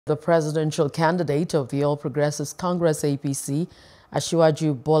The presidential candidate of the All Progressives Congress APC,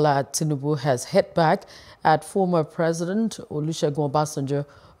 Asiwaju Bola Tinubu, has hit back at former President Olusegun Obasanjo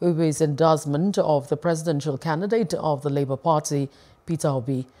over his endorsement of the presidential candidate of the Labour Party, Peter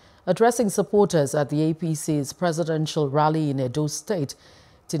Obi. Addressing supporters at the APC's presidential rally in Edo State,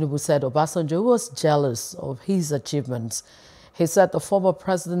 Tinubu said Obasanjo was jealous of his achievements. He said the former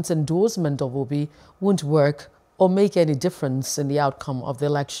president's endorsement of Obi won't work or make any difference in the outcome of the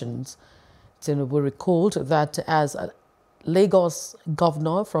elections. Tinubu recalled that as a Lagos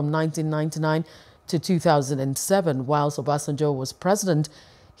governor from 1999 to 2007, whilst Obasanjo was president,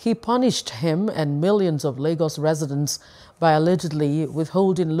 he punished him and millions of Lagos residents by allegedly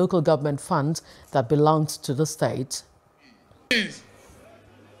withholding local government funds that belonged to the state. They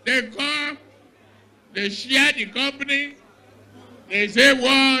come, they share the company, they say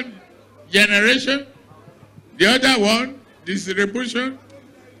one generation, the other one, distribution,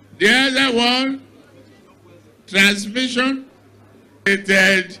 the other one, transmission,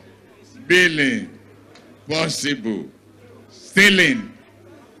 third, billing, possible, stealing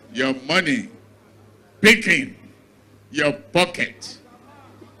your money, picking your pocket.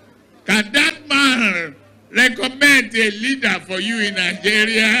 Can that man recommend a leader for you in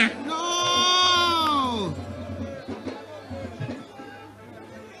Nigeria? No!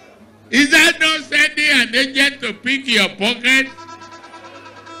 Is that not sending an agent to pick your pocket?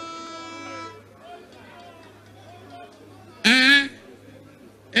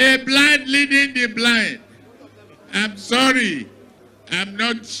 A blind leading the blind. I'm sorry, I'm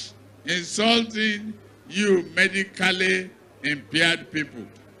not insulting you medically impaired people.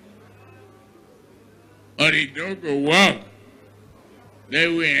 Or it don't go work. They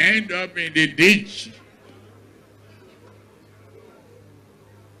will end up in the ditch.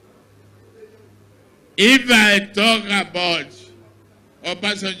 If I talk about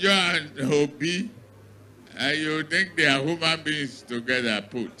Obasanjo and Obi, you think they are human beings together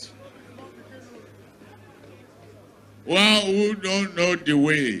put. One who don't know the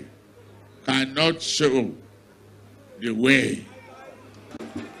way cannot show the way.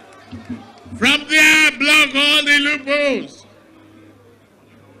 From there, block all the loopholes.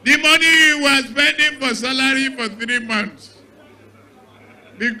 The money you were spending for salary for 3 months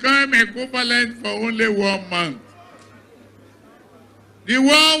become equivalent for only 1 month. The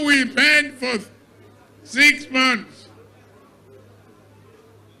one we spend for 6 months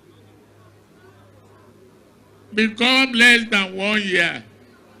become less than 1 year.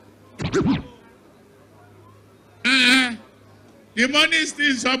 The money is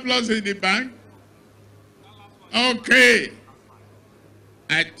still surplus in the bank. Okay.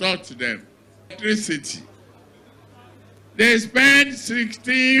 I taught them electricity. They spend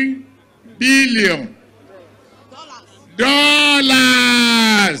 $16 billion.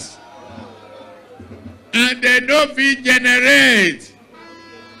 And they don't generate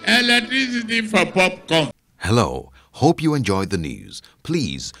electricity for popcorn. Hello, hope you enjoyed the news.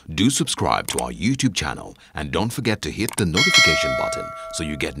 Please do subscribe to our YouTube channel and don't forget to hit the notification button so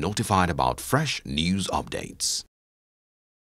you get notified about fresh news updates.